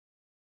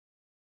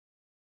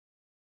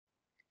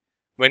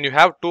When you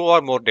have two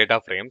or more data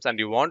frames and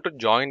you want to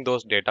join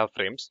those data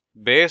frames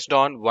based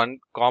on one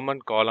common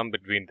column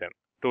between them.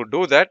 To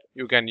do that,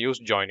 you can use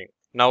joining.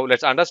 Now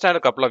let's understand a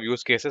couple of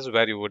use cases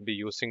where you would be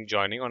using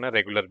joining on a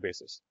regular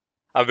basis.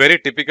 A very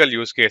typical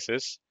use case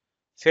is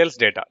sales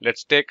data.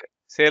 Let's take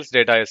sales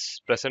data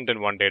is present in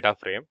one data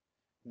frame.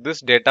 This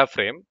data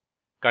frame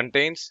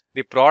contains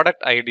the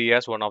product ID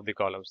as one of the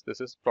columns. This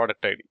is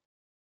product ID.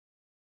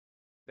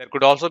 There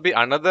could also be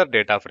another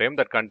data frame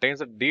that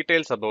contains the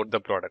details about the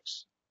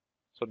products.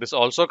 So this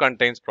also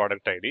contains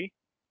product ID,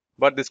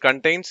 but this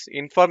contains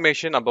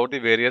information about the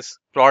various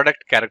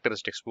product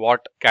characteristics,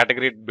 what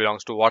category it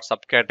belongs to, what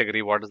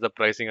subcategory, what is the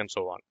pricing and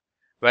so on.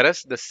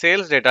 Whereas the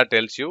sales data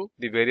tells you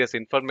the various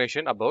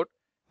information about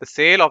the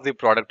sale of the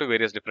product to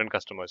various different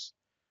customers.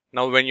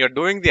 Now, when you're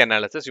doing the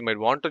analysis, you might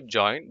want to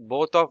join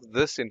both of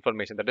this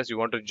information. That is, you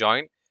want to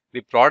join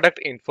the product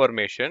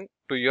information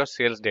to your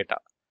sales data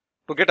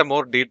to get a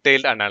more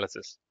detailed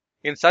analysis.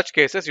 In such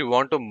cases, you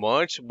want to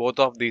merge both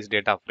of these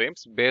data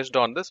frames based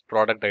on this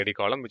product ID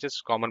column, which is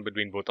common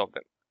between both of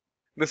them.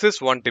 This is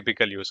one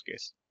typical use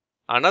case.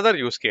 Another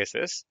use case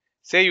is,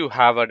 say you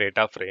have a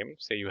data frame,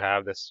 say you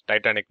have this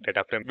Titanic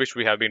data frame, which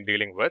we have been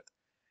dealing with.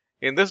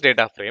 In this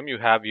data frame, you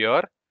have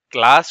your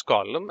class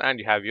column and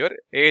you have your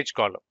age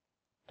column,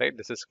 right?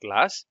 This is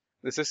class,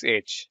 this is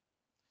age.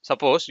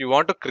 Suppose you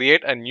want to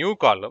create a new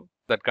column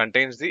that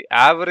contains the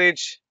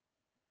average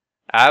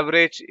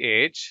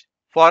age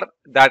for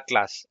that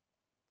class.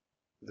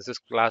 This is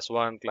class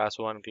 1, class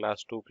 1,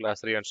 class 2,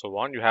 class 3 and so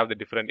on. You have the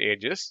different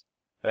ages,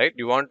 right?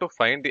 You want to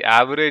find the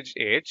average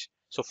age.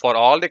 So for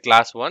all the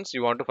class 1s,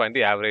 you want to find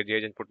the average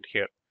age and put it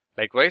here.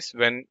 Likewise,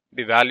 when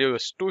the value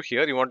is 2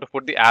 here, you want to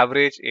put the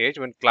average age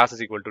when class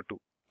is equal to 2.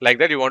 Like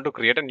that, you want to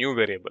create a new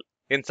variable.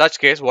 In such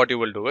case, what you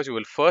will do is you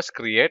will first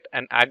create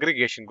an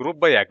aggregation,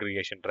 group by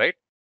aggregation, right?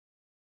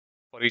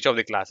 For each of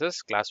the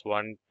classes, class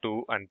 1,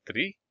 2 and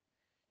 3,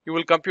 you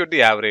will compute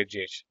the average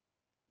age.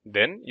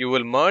 Then you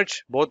will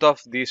merge both of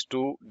these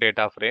two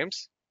data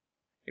frames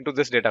into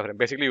this data frame.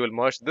 Basically, you will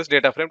merge this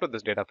data frame to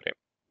this data frame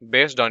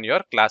based on your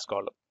class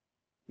column.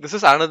 This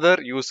is another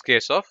use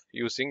case of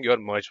using your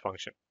merge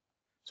function.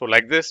 So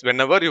like this,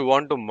 whenever you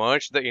want to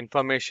merge the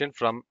information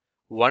from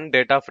one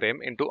data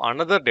frame into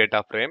another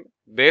data frame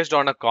based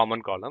on a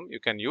common column, you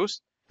can use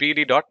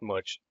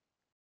pd.merge.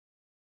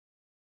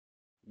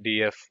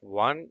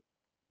 df1,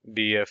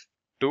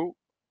 df2,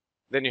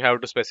 then you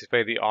have to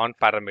specify the on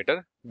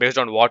parameter based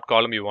on what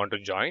column you want to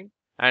join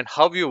and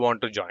how you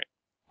want to join.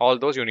 All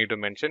those you need to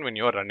mention when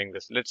you are running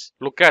this. Let's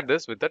look at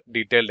this with a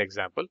detailed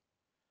example.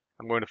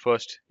 I'm going to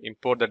first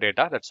import the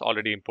data that's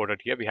already imported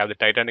here. We have the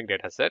Titanic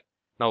data set.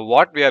 Now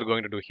what we are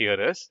going to do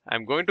here is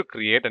I'm going to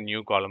create a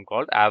new column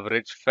called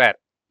average fare.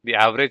 The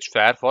average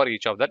fare for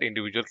each of that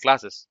individual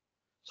classes.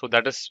 So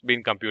that is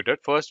being computed.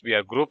 First we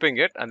are grouping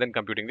it and then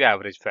computing the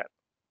average fare.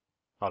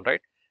 Alright.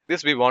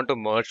 This we want to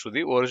merge to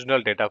the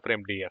original data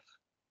frame df.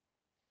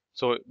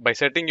 So by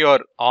setting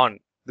your on,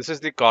 this is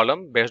the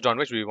column based on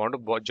which we want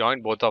to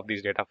join both of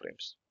these data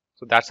frames.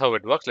 So that's how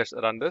it works. Let's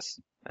run this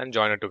and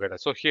join it together.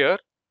 So here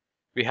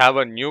we have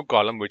a new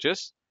column which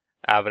is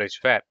average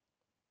fare.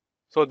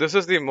 So this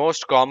is the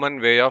most common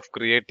way of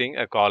creating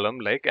a column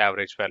like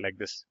average fare like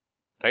this,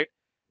 right?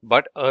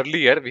 But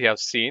earlier we have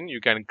seen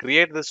you can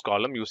create this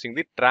column using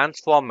the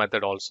transform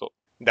method also.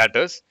 That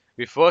is,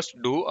 we first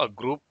do a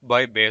group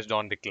by based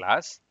on the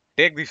class,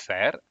 take the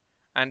fare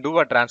and do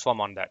a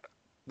transform on that.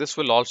 This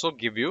will also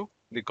give you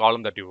the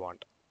column that you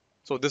want.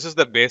 So this is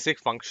the basic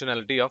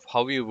functionality of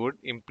how you would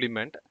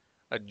implement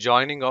a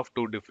joining of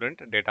two different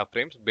data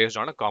frames based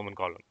on a common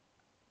column.